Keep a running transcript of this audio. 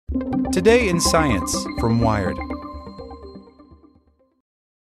Today in Science from Wired.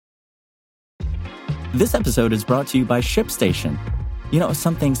 This episode is brought to you by ShipStation. You know,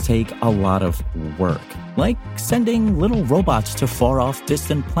 some things take a lot of work, like sending little robots to far-off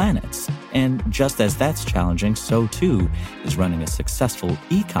distant planets. And just as that's challenging, so too is running a successful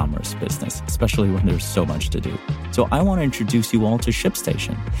e-commerce business, especially when there's so much to do. So I want to introduce you all to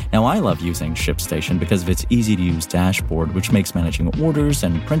ShipStation. Now, I love using ShipStation because of its easy-to-use dashboard, which makes managing orders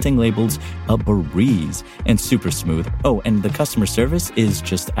and printing labels a breeze and super smooth. Oh, and the customer service is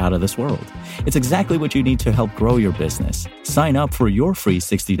just out of this world. It's exactly what you need to help grow your business. Sign up for your free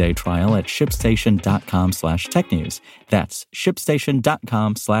 60-day trial at shipstation.com/technews. That's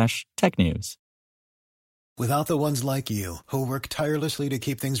shipstation.com/technews. Without the ones like you, who work tirelessly to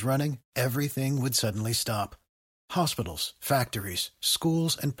keep things running, everything would suddenly stop. Hospitals, factories,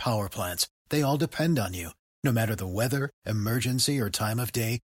 schools, and power plants, they all depend on you. No matter the weather, emergency, or time of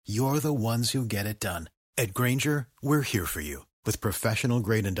day, you're the ones who get it done. At Grainger, we're here for you with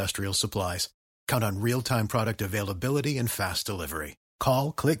professional-grade industrial supplies. Count on real-time product availability and fast delivery.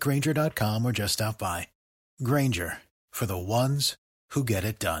 Call, click Grainger.com, or just stop by. Grainger, for the ones who get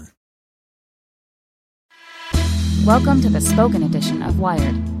it done. Welcome to the spoken edition of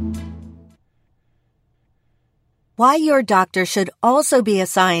Wired. Why Your Doctor Should Also Be a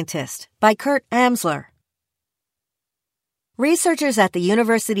Scientist by KurtAmsler. Researchers at the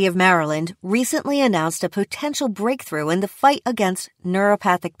University of Maryland recently announced a potential breakthrough in the fight against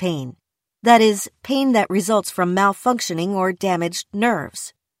neuropathic pain. That is, pain that results from malfunctioning or damaged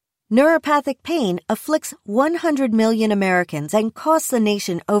nerves. Neuropathic pain afflicts 100 million Americans and costs the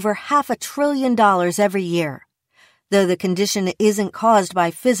nation over $500 billion every year. Though the condition isn't caused by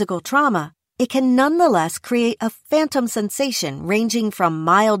physical trauma, it can nonetheless create a phantom sensation ranging from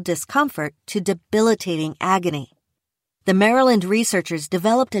mild discomfort to debilitating agony. The Maryland researchers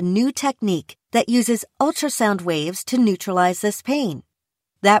developed a new technique that uses ultrasound waves to neutralize this pain.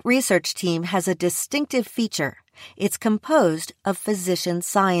 That research team has a distinctive feature. It's composed of physician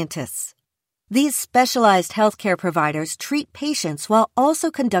scientists. These specialized healthcare providers treat patients while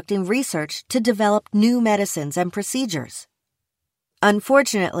also conducting research to develop new medicines and procedures.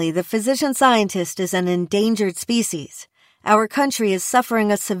 Unfortunately, the physician scientist is an endangered species. Our country is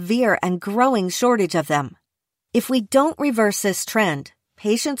suffering a severe and growing shortage of them. If we don't reverse this trend,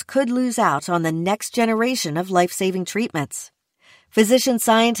 patients could lose out on the next generation of life-saving treatments. Physician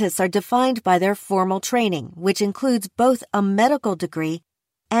scientists are defined by their formal training, which includes both a medical degree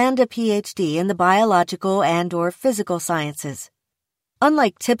and a Ph.D. in the biological and/or physical sciences.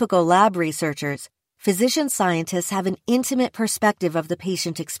 Unlike typical lab researchers, physician scientists have an intimate perspective of the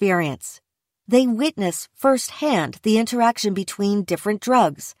patient experience. They witness firsthand the interaction between different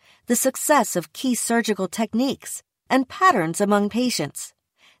drugs, the success of key surgical techniques, and patterns among patients.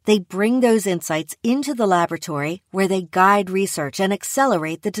 They bring those insights into the laboratory where they guide research and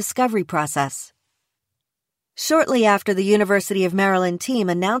accelerate the discovery process. Shortly after the University of Maryland team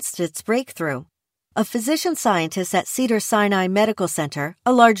announced its breakthrough, a physician scientist at Cedars-Sinai Medical Center,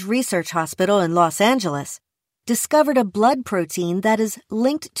 a large research hospital in Los Angeles, discovered a blood protein that is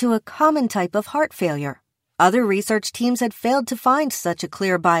linked to a common type of heart failure. Other research teams had failed to find such a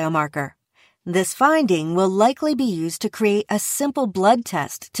clear biomarker. This finding will likely be used to create a simple blood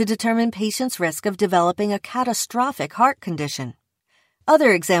test to determine patients' risk of developing a catastrophic heart condition.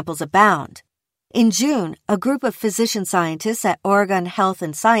 Other examples abound. In June, a group of physician scientists at Oregon Health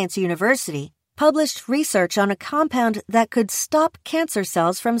and Science University published research on a compound that could stop cancer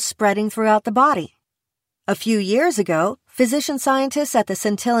cells from spreading throughout the body. A few years ago, physician scientists at the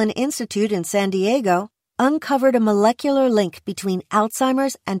Centillion Institute in San Diego uncovered a molecular link between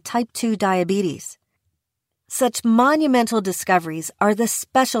Alzheimer's and type 2 diabetes. Such monumental discoveries are the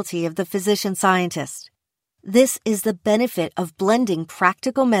specialty of the physician scientist. This is the benefit of blending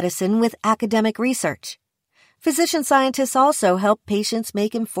practical medicine with academic research. Physician scientists also help patients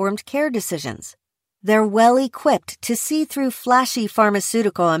make informed care decisions. They're well-equipped to see through flashy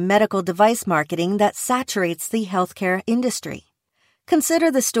pharmaceutical and medical device marketing that saturates the healthcare industry.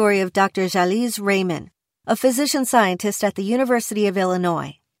 Consider the story of Dr. Jalise Raymond, a physician scientist at the University of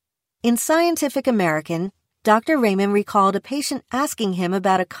Illinois. In Scientific American, Dr. Raymond recalled a patient asking him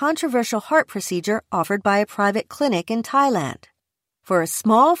about a controversial heart procedure offered by a private clinic in Thailand. For a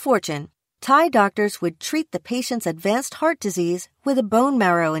small fortune, Thai doctors would treat the patient's advanced heart disease with a bone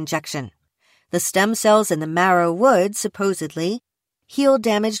marrow injection. The stem cells in the marrow would, supposedly, heal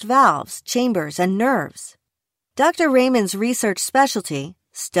damaged valves, chambers, and nerves. Dr. Raymond's research specialty,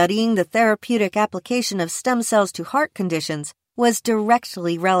 studying the therapeutic application of stem cells to heart conditions, was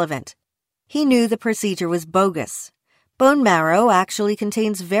directly relevant. He knew the procedure was bogus, Bone marrow actually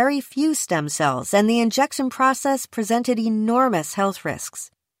contains very few stem cells, and the injection process presented enormous health risks.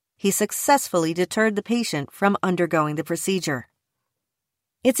 He successfully deterred the patient from undergoing the procedure.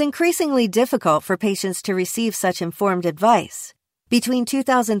 It's increasingly difficult for patients to receive such informed advice. Between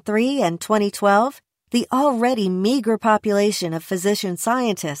 2003 and 2012, the already meager population of physician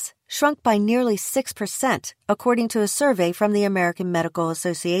scientists shrunk by nearly 6%, according to a survey from the American Medical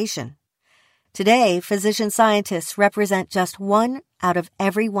Association. Today, physician scientists represent just 1 out of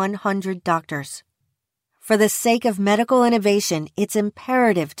every 100 doctors. For the sake of medical innovation, it's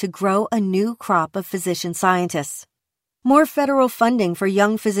imperative to grow a new crop of physician scientists. More federal funding for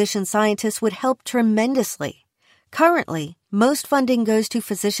young physician scientists would help tremendously. Currently, most funding goes to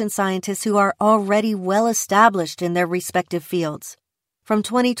physician scientists who are already well established in their respective fields. From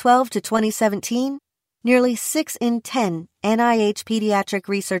 2012 to 2017, nearly 6 in 10 NIH pediatric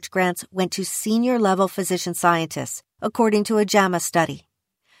research grants went to senior-level physician scientists, according to a JAMA study.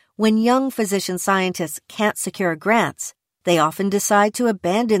 When young physician scientists can't secure grants, they often decide to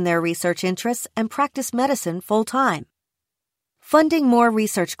abandon their research interests and practice medicine full-time. Funding more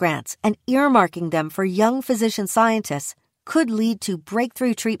research grants and earmarking them for young physician scientists could lead to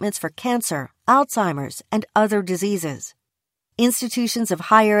breakthrough treatments for cancer, Alzheimer's, and other diseases. Institutions of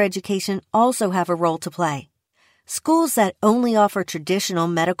higher education also have a role to play. Schools that only offer traditional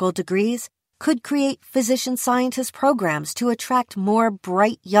medical degrees could create physician scientist programs to attract more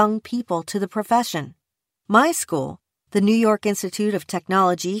bright young people to the profession. My school, the New York Institute of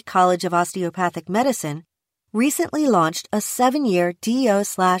Technology College of Osteopathic Medicine, recently launched a 7-year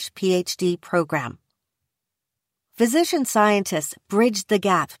DO/Ph.D. program. Physician scientists bridge the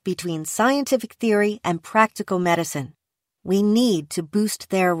gap between scientific theory and practical medicine. We need to boost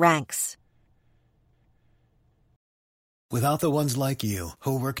their ranks. Without the ones like you,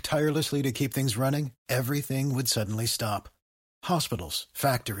 who work tirelessly to keep things running, everything would suddenly stop. Hospitals,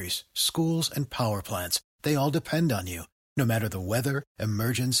 factories, schools, and power plants, they all depend on you. No matter the weather,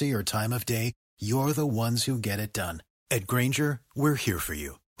 emergency, or time of day, you're the ones who get it done. At Grainger, we're here for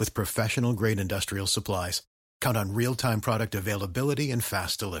you with professional-grade industrial supplies. Count on real-time product availability and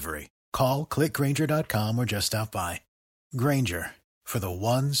fast delivery. Call, click Grainger.com, or just stop by. Grainger, for the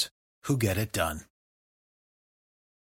ones who get it done.